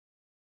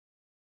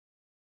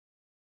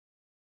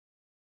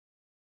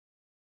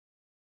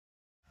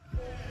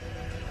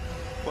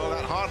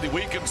hardly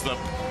weakens them,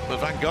 but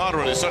Van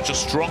Garderen is such a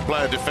strong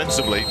player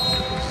defensively.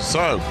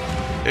 So,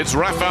 it's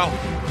Rafał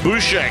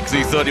Buszek,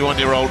 the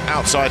 31-year-old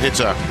outside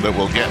hitter, that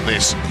will get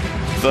this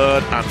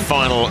third and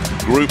final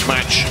group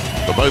match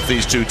for both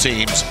these two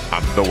teams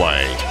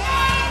underway.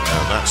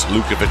 And that's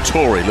Luka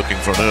Vittori looking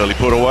for an early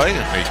put away,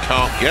 and he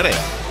can't get it.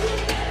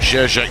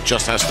 Gheorghe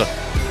just has to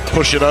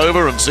push it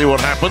over and see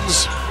what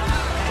happens.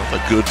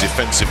 A good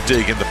defensive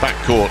dig in the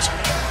backcourt.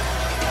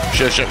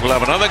 Gheorghe will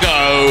have another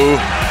go.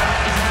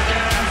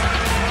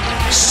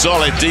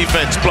 Solid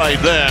defense played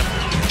there.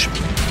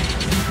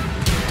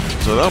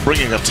 So they're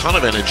bringing a ton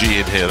of energy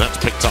in here. That's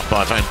picked up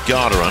by Van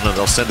Garderen, and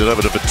they'll send it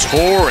over to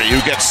Vittori, who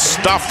gets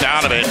stuffed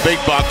out of it. Big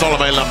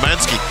Bartolomej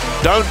Lemański.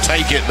 Don't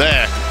take it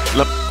there.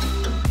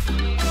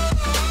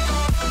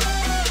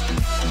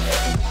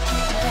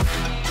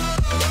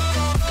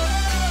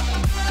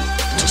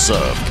 To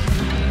serve.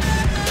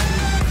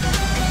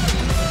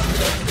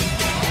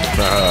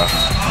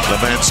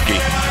 Lemański.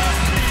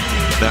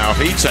 Now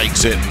he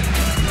takes it.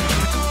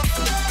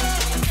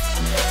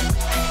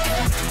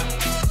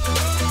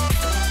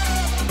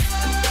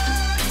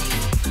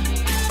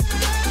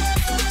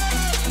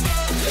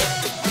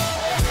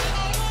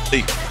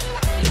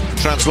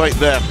 Translate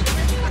their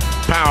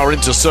power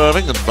into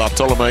serving, and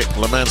Bartolomej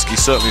Lemański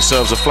certainly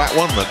serves a flat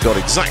one that got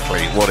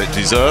exactly what it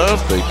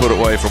deserved. They put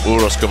away from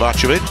Uros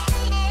Kovacevic.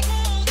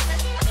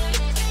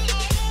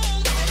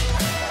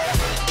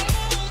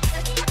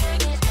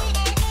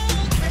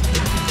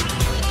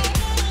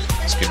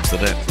 Skims the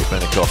net,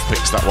 Rubenikov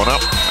picks that one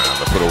up,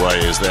 and the put away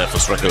is there for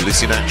Srečko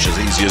Lisinac, as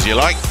easy as you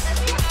like.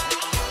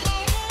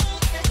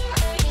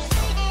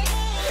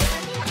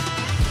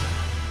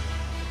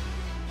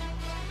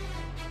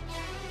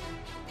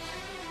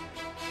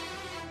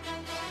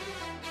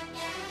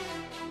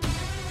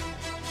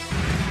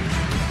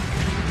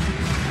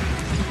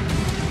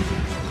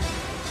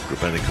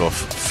 Rubenikov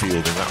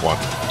fielding that one.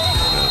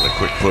 And a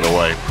quick put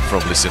away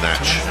from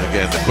Lisinac.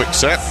 Again, the quick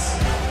set.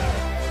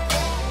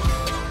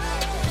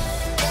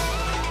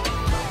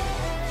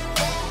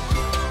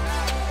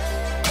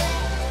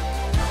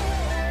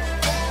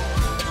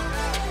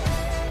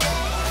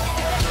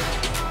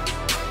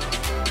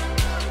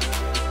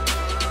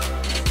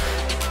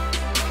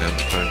 And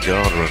Van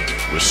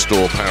Garderen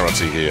restore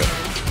parity here.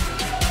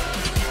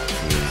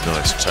 Really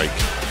nice take.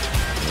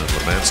 And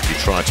Lemański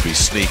tried to be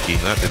sneaky,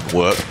 that didn't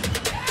work.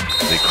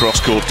 The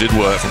cross-court did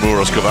work from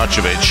Uros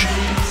Kovacevic.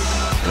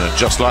 And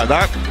just like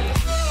that.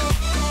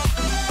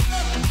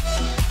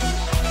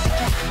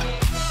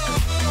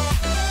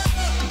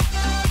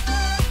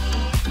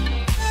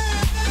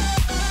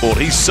 Well,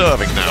 he's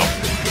serving now.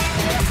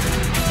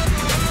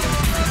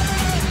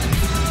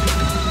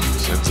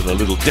 Sends in a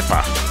little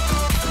dipper.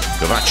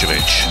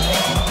 Kovacevic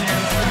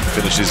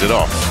finishes it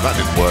off. That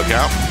didn't work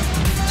out.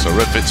 So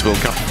Redvitz will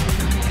come.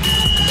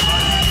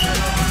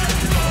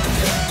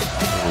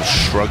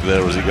 Shrug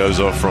there as he goes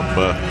off from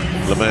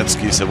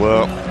Lemański. He said,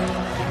 well,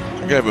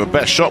 I gave him a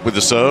best shot with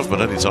the serve,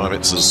 but anytime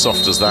it's as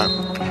soft as that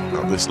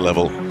at this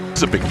level,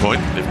 it's a big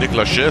point. If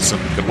Nicolas Scherson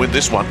can win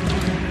this one,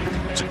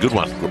 it's a good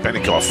one.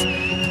 Rubenikov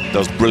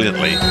does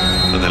brilliantly,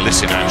 and then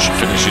Lisinac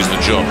finishes the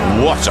job.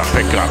 What a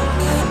pickup!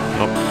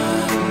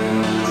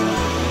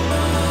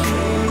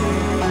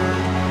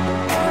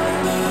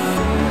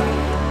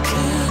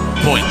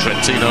 Point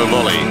Trentino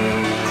volley.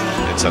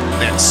 It's a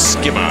net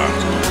skimmer.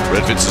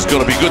 Redvitz has got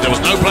to be good. There was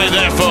no play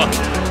there for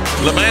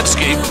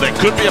Lemański. There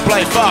could be a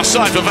play far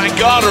side for Van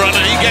Garderen,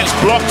 and he gets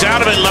blocked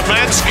out of it.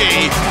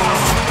 Lemański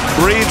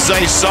breathes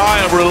a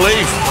sigh of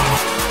relief.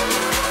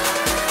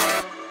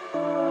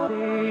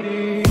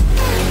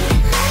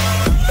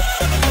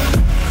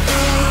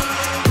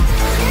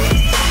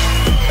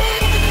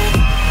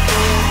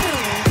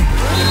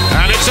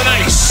 And it's an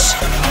ace.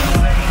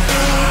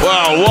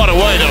 Well, what a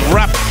way to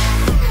wrap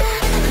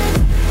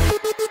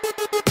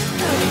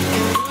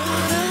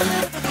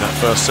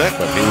first set,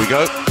 but here we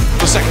go.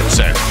 The second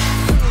set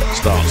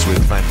starts with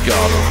Van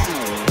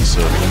Garderen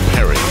serving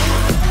Perry.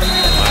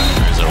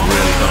 That is a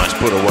really nice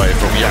put away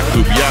from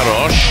Jakub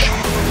Jarosz.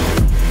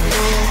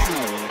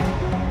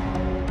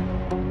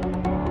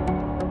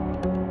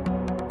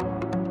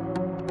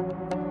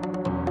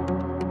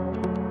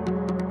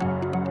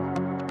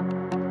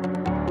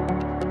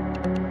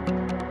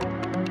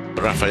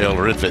 Rafael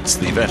Redvitz,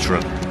 the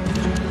veteran.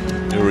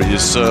 Here he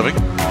is serving.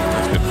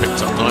 That's been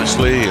picked up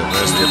nicely, and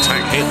there's the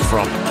attack hit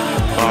from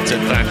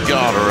Martin Van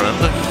Garderen.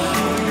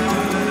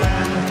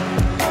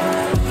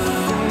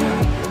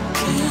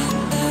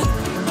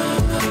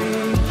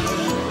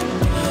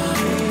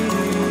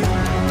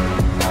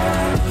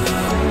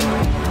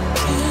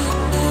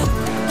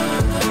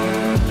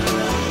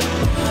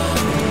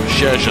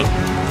 Gheorghe.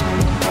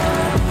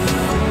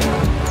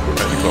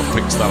 Rubenikov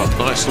picks that up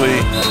nicely.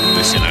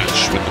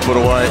 Lisinac with the put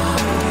away.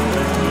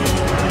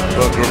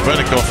 But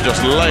Rubenikov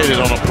just laid it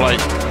on a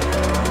plate.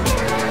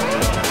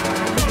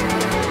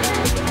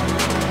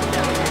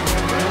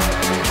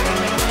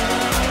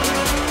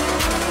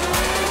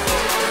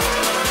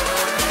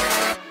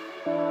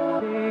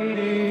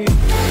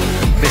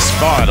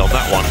 Misfired on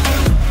that one.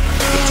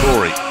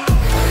 Vittori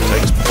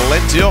takes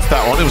plenty off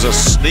that one. It was a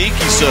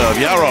sneaky serve.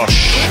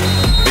 Jarosz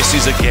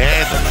misses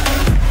again.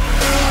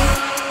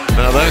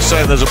 Now they're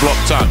saying there's a block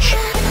touch.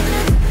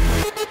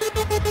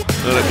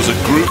 And it was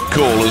a group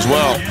call as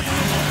well.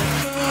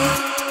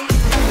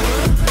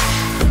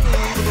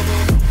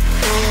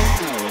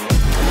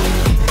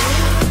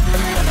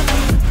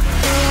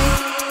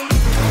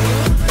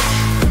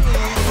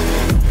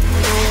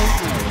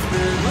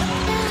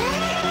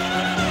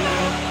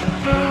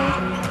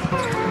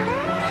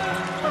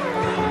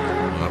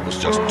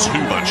 Just too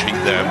much heat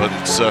there, but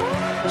it's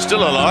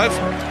still alive.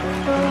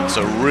 It's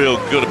a real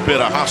good bit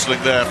of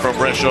hustling there from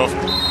Rzeszow,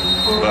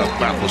 but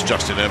that was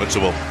just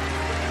inevitable.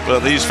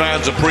 But these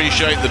fans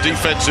appreciate the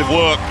defensive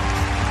work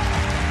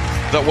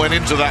that went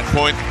into that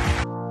point.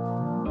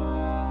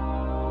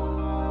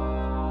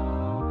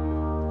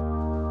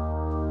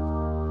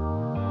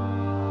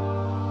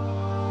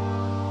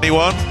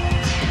 Anyone?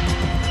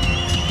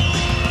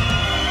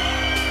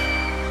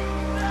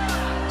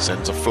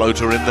 Sends a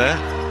floater in there.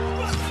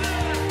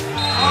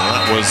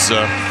 That was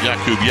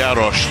Jakub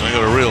Jarosz. They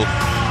got a real...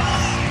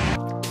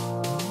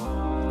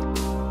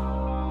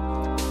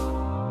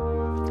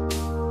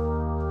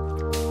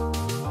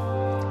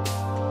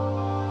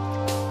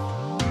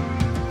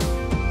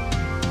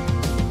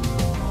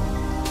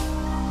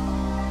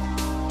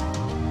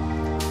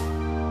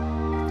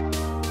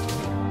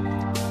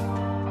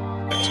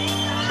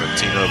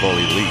 Trentino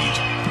volley lead.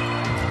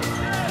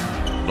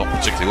 Not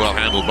particularly well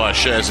handled by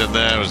Szczeschow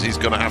there, as he's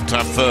going to have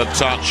third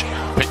touch.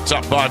 Picked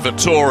up by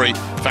Vittori.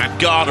 Van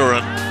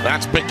Garderen,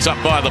 that's picked up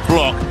by the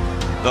block.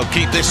 They'll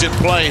keep this in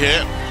play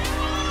here.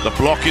 The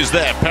block is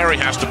there. Perry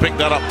has to pick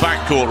that up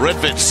backcourt.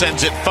 Redvitz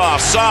sends it far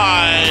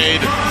side.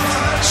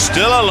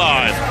 Still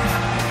alive.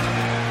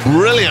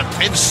 Brilliant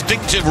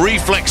instinctive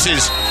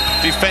reflexes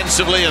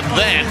defensively, and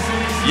then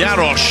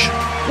Jarosz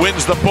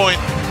wins the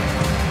point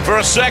for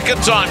a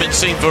second time, it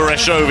seemed, for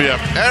Resovia.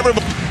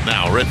 Everybody...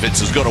 Now Redvitz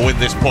has got to win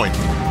this point.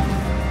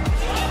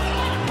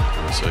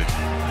 So,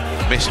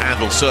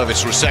 mishandled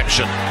service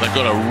reception. They've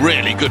got a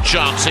really good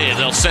chance here.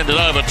 They'll send it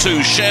over to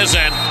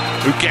Szczeschow,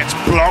 who gets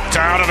blocked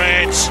out of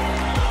it.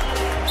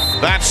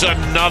 That's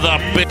another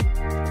bit.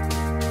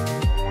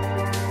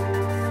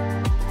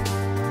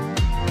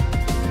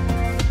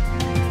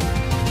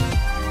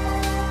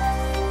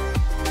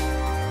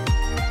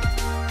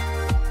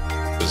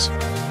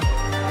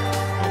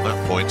 On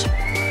that point,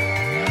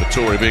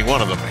 Vittori being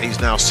one of them. He's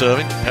now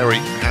serving. Perry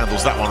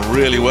handles that one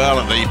really well,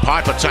 and the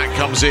pipe attack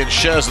comes in.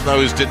 Szczeschow, though,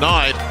 is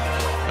denied.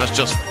 That's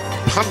just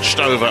punched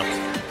over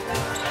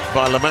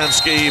by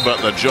Lemansky,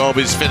 but the job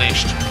is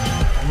finished.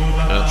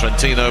 And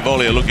Trentino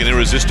volley are looking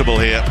irresistible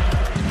here.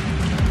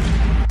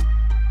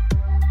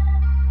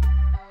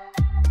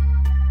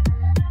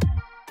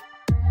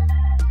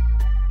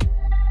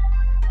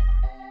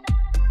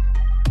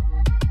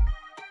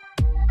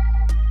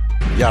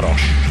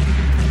 Jarosz.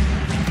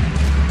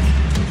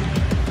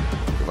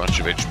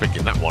 Kovacevic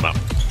picking that one up.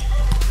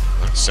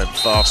 That's sent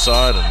far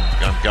side,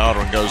 and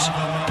Garderen goes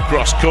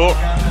cross court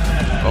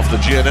off the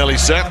Gianelli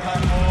set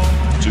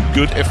to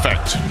good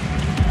effect.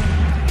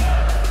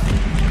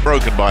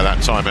 Broken by that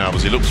timeout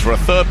as he looks for a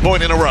third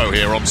point in a row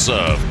here on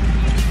serve.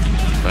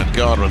 Van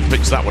Garderen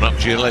picks that one up.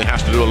 Gianelli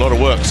has to do a lot of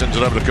work, sends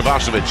it over to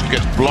Kovacevic,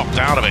 gets blocked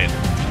out of it.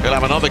 He'll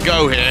have another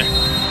go here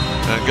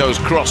and goes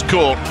cross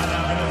court.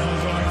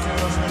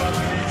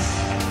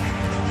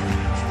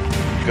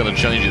 Got to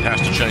change, it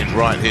has to change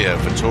right here.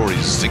 Vittori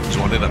sinks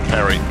one in at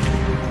Perry.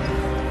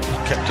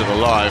 Kept it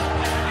alive.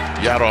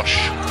 Jarosz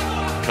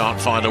can't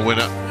find a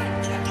winner.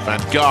 Van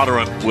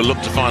Garderen will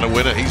look to find a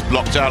winner. He's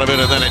blocked out of it,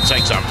 and then it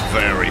takes a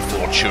very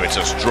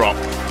fortuitous drop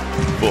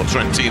for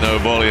Trentino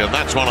volley, and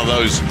that's one of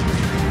those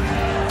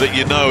that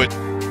you know it.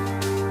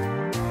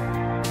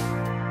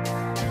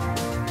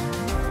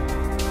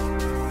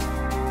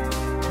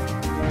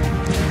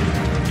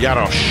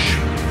 Jarosz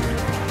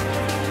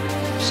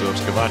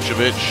serves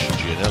Kovacevic.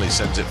 Gianelli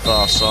sends it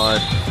far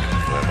side,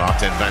 where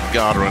Martin Van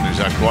Garderen, who's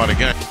had quite a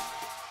game.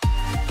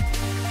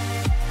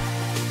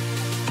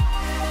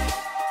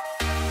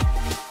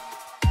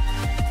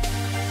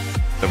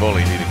 The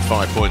volley needing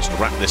 5 points to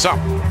wrap this up.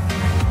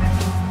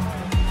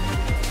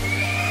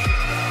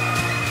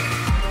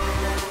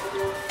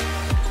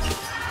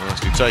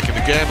 Nicely taken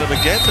again and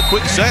again. The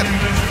quick set.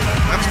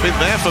 That's been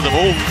there for them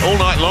all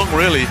night long,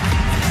 really.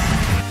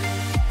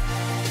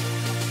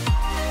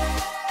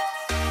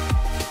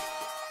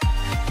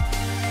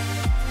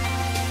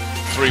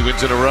 Three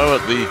wins in a row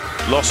at the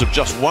loss of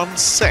just one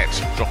set,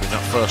 dropping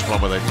that first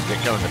one where they didn't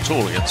get going at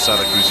all against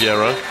Sada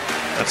Cruzeiro.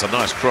 That's a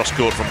nice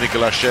cross-court from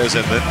Nicolas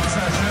Szczeschow then.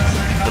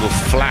 Little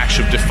flash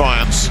of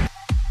defiance.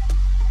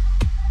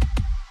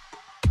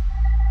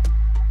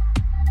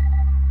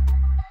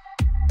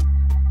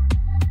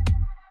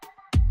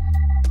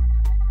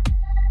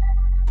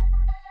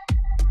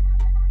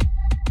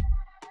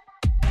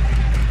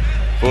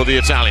 For the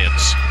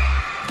Italians.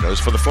 Goes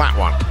for the flat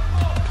one.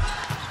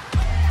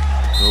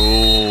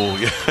 Oh,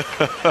 yeah.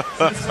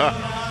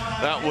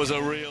 That was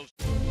a real...